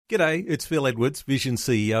G'day, it's Phil Edwards, Vision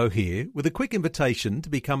CEO here, with a quick invitation to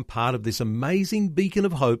become part of this amazing beacon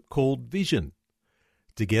of hope called Vision.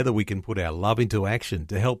 Together we can put our love into action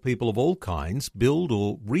to help people of all kinds build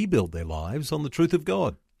or rebuild their lives on the truth of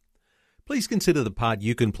God. Please consider the part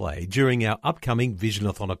you can play during our upcoming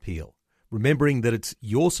Visionathon appeal, remembering that it's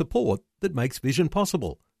your support that makes Vision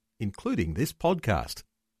possible, including this podcast.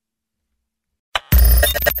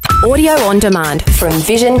 Audio on demand from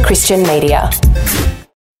Vision Christian Media.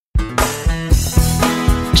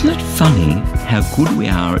 Isn't it funny how good we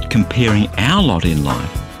are at comparing our lot in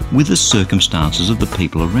life with the circumstances of the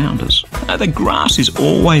people around us? The grass is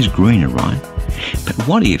always greener, right? But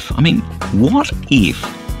what if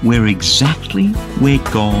we're exactly where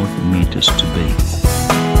God meant us to be?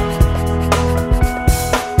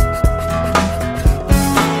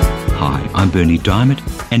 Hi, I'm Bernie Diamond,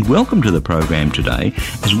 and welcome to the program today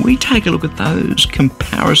as we take a look at those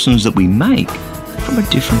comparisons that we make from a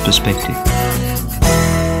different perspective.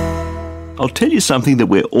 I'll tell you something that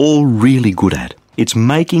we're all really good at. It's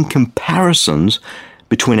making comparisons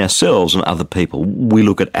between ourselves and other people. We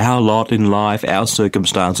look at our lot in life, our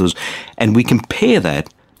circumstances, and we compare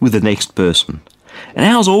that with the next person. And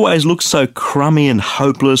ours always looks so crummy and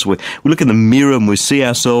hopeless. We look in the mirror and we see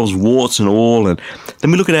ourselves warts and all, and then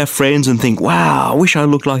we look at our friends and think, wow, I wish I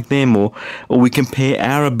looked like them, or we compare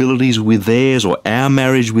our abilities with theirs, or our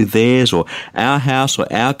marriage with theirs, or our house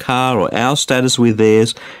or our car or our status with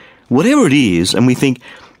theirs. Whatever it is, and we think,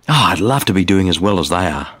 I'd love to be doing as well as they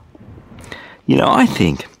are. You know, I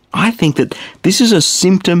think that this is a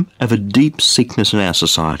symptom of a deep sickness in our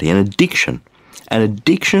society, an addiction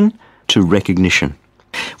to recognition.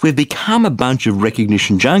 We've become a bunch of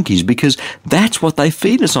recognition junkies because that's what they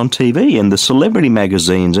feed us on TV and the celebrity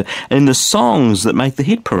magazines and the songs that make the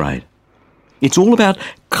hit parade. It's all about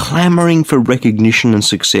clamouring for recognition and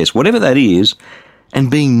success, whatever that is, and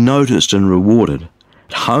being noticed and rewarded.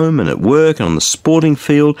 At home and at work and on the sporting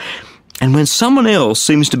field. And when someone else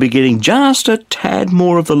seems to be getting just a tad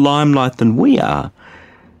more of the limelight than we are,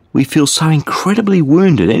 we feel so incredibly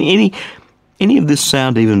wounded. Any of this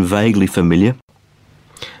sound even vaguely familiar?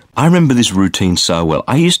 I remember this routine so well.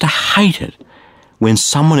 I used to hate it when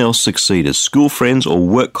someone else succeeded, school friends or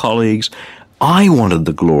work colleagues. I wanted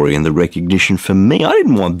the glory and the recognition for me. I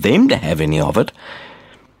didn't want them to have any of it.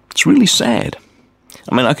 It's really sad.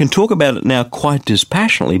 I mean, I can talk about it now quite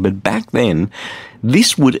dispassionately, but back then,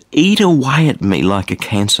 this would eat away at me like a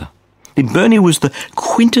cancer. Bernie was the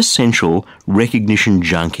quintessential recognition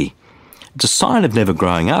junkie. It's a sign of never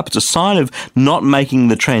growing up. It's a sign of not making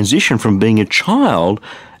the transition from being a child,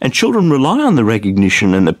 and children rely on the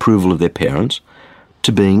recognition and approval of their parents,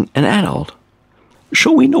 to being an adult.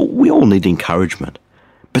 Sure, we all need encouragement,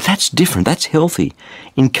 but that's different. That's healthy.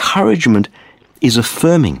 Encouragement is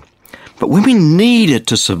affirming. But when we need it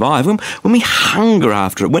to survive, when we hunger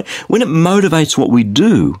after it, when it motivates what we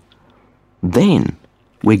do, then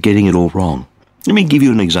we're getting it all wrong. Let me give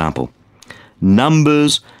you an example.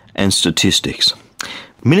 Numbers and statistics.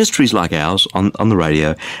 Ministries like ours on the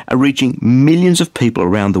radio are reaching millions of people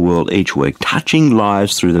around the world each week, touching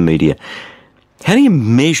lives through the media. How do you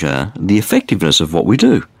measure the effectiveness of what we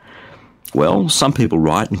do? Well, some people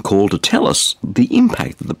write and call to tell us the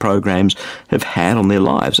impact that the programs have had on their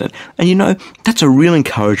lives. And you know, that's a real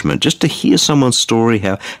encouragement just to hear someone's story,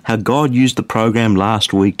 how God used the program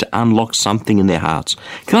last week to unlock something in their hearts.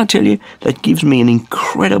 Can I tell you, that gives me an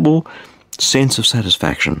incredible sense of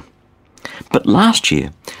satisfaction. But last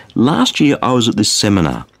year I was at this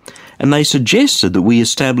seminar, and they suggested that we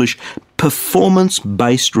establish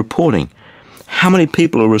performance-based reporting. How many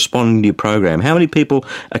people are responding to your program? How many people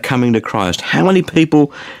are coming to Christ? How many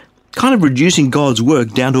people kind of reducing God's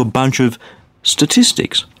work down to a bunch of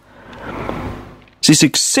statistics? See,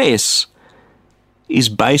 success is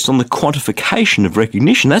based on the quantification of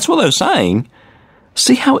recognition. That's what they were saying.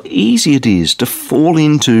 See how easy it is to fall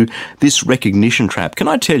into this recognition trap. Can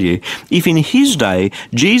I tell you, if in his day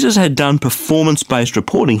Jesus had done performance-based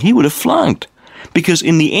reporting, he would have flunked. Because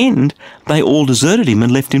in the end, they all deserted him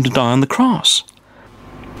and left him to die on the cross.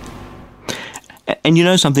 And you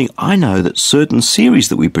know something? I know that certain series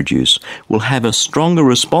that we produce will have a stronger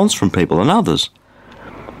response from people than others.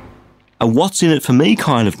 A what's in it for me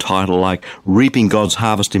kind of title, like Reaping God's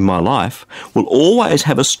Harvest in My Life, will always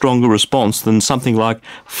have a stronger response than something like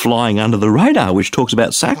Flying Under the Radar, which talks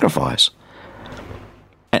about sacrifice.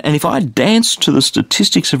 And if I danced to the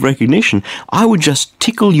statistics of recognition, I would just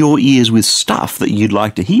tickle your ears with stuff that you'd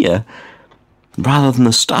like to hear, rather than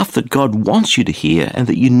the stuff that God wants you to hear and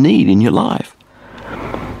that you need in your life.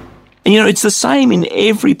 And you know, it's the same in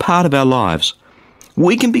every part of our lives.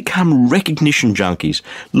 We can become recognition junkies,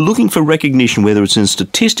 looking for recognition, whether it's in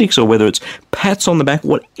statistics or whether it's pats on the back,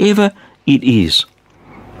 whatever it is.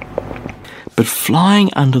 But flying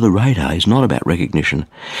under the radar is not about recognition.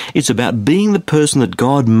 It's about being the person that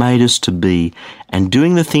God made us to be and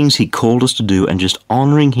doing the things He called us to do and just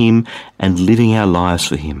honouring Him and living our lives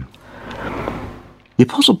for Him. The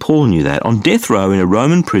Apostle Paul knew that. On death row in a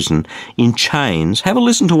Roman prison, in chains, have a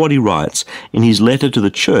listen to what he writes in his letter to the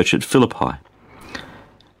church at Philippi.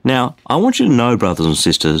 Now, I want you to know, brothers and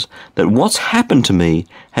sisters, that what's happened to me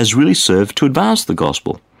has really served to advance the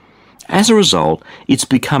gospel. As a result, it's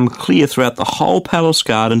become clear throughout the whole palace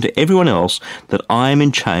guard and to everyone else that I am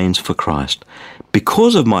in chains for Christ.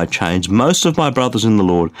 Because of my chains, most of my brothers in the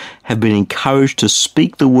Lord have been encouraged to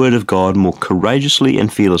speak the word of God more courageously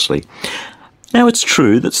and fearlessly. Now, it's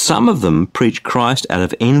true that some of them preach Christ out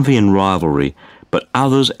of envy and rivalry, but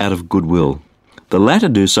others out of goodwill. The latter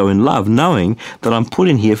do so in love, knowing that I'm put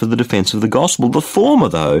in here for the defence of the gospel. The former,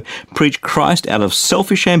 though, preach Christ out of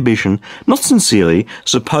selfish ambition, not sincerely,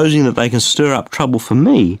 supposing that they can stir up trouble for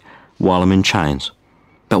me while I'm in chains.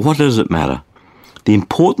 But what does it matter? The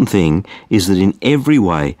important thing is that in every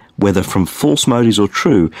way, whether from false motives or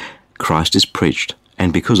true, Christ is preached,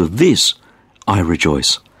 and because of this, I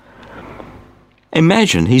rejoice.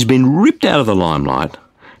 Imagine he's been ripped out of the limelight,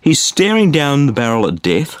 he's staring down the barrel at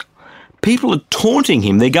death. People are taunting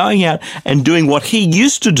him. They're going out and doing what he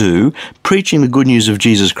used to do, preaching the good news of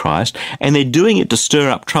Jesus Christ, and they're doing it to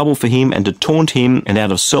stir up trouble for him and to taunt him and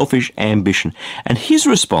out of selfish ambition. And his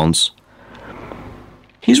response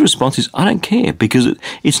is, I don't care, because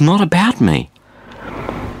it's not about me.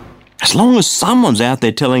 As long as someone's out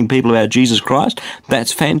there telling people about Jesus Christ,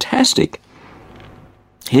 that's fantastic.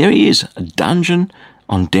 Here he is, a dungeon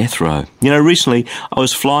on death row. You know, recently I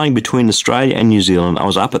was flying between Australia and New Zealand. I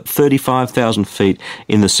was up at 35,000 feet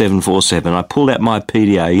in the 747. I pulled out my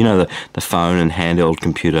PDA, you know, the phone and handheld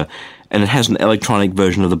computer, and it has an electronic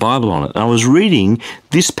version of the Bible on it. And I was reading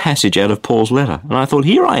this passage out of Paul's letter. And I thought,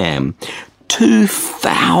 here I am,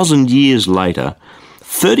 2,000 years later,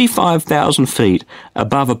 35,000 feet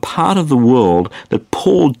above a part of the world that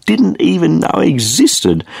Paul didn't even know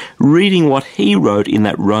existed, reading what he wrote in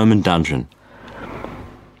that Roman dungeon.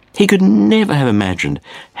 He could never have imagined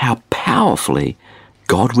how powerfully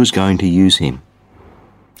God was going to use him.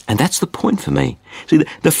 And that's the point for me. See,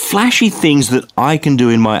 the flashy things that I can do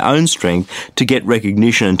in my own strength to get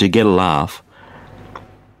recognition and to get a laugh,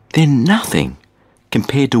 they're nothing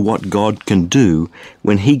compared to what God can do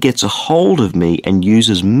when He gets a hold of me and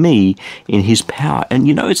uses me in His power. And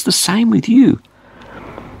you know, it's the same with you.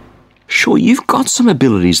 Sure, you've got some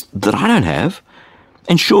abilities that I don't have.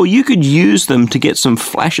 And sure, you could use them to get some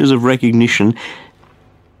flashes of recognition,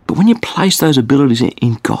 but when you place those abilities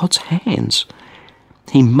in God's hands,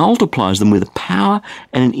 He multiplies them with a power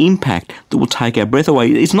and an impact that will take our breath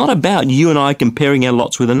away. It's not about you and I comparing our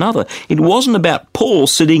lots with another. It wasn't about Paul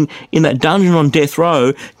sitting in that dungeon on death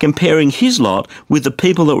row comparing his lot with the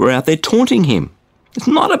people that were out there taunting him. It's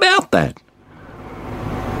not about that.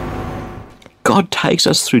 God takes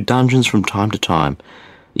us through dungeons from time to time.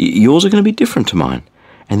 Yours are going to be different to mine.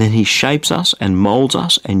 And then He shapes us and molds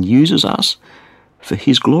us and uses us for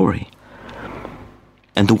His glory.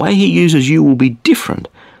 And the way He uses you will be different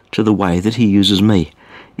to the way that He uses me.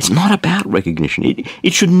 It's not about recognition.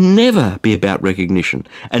 It should never be about recognition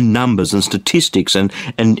and numbers and statistics, and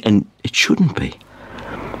it shouldn't be.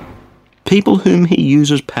 People whom He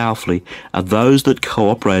uses powerfully are those that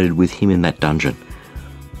cooperated with Him in that dungeon,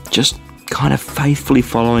 just kind of faithfully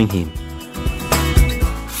following Him,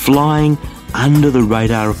 flying under the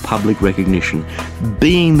radar of public recognition,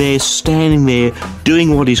 being there, standing there,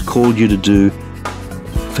 doing what He's called you to do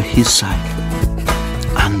for His sake,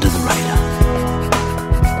 under the radar.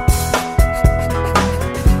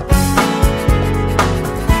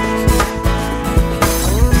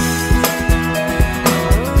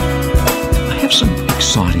 I have some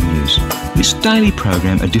exciting news. This daily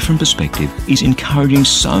program, A Different Perspective, is encouraging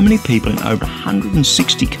so many people in over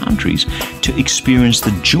 160 countries to experience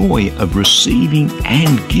the joy of receiving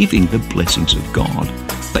and giving the blessings of God.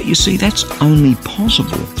 But you see, that's only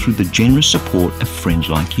possible through the generous support of friends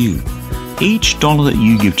like you. Each dollar that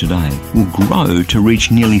you give today will grow to reach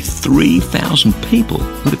nearly 3,000 people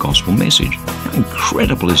with a gospel message. How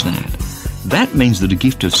incredible is that? That means that a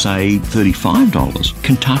gift of, say, $35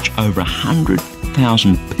 can touch over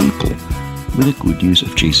 100,000 people with the good news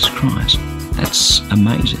of Jesus Christ. That's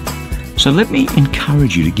amazing. So let me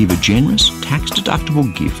encourage you to give a generous,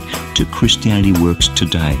 tax-deductible gift to Christianity Works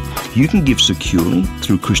today. You can give securely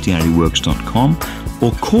through ChristianityWorks.com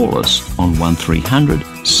or call us on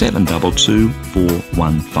 1300 722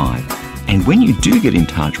 415. And when you do get in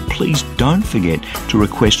touch, please don't forget to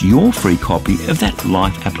request your free copy of that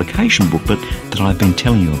life application booklet that I've been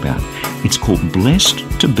telling you about. It's called Blessed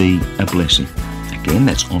to Be a Blessing. Again,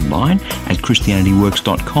 that's online at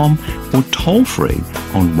christianityworks.com or toll free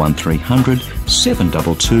on 1300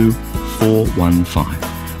 722 415.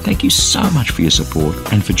 Thank you so much for your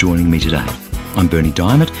support and for joining me today. I'm Bernie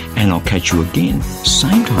Diamond, and I'll catch you again,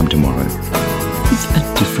 same time tomorrow, with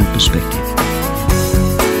a different perspective.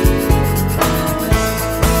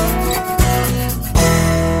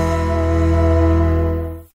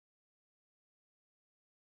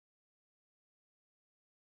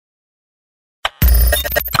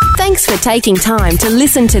 Thanks for taking time to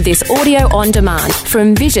listen to this audio on demand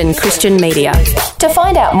from Vision Christian Media. To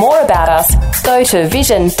find out more about us, go to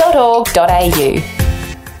vision.org.au.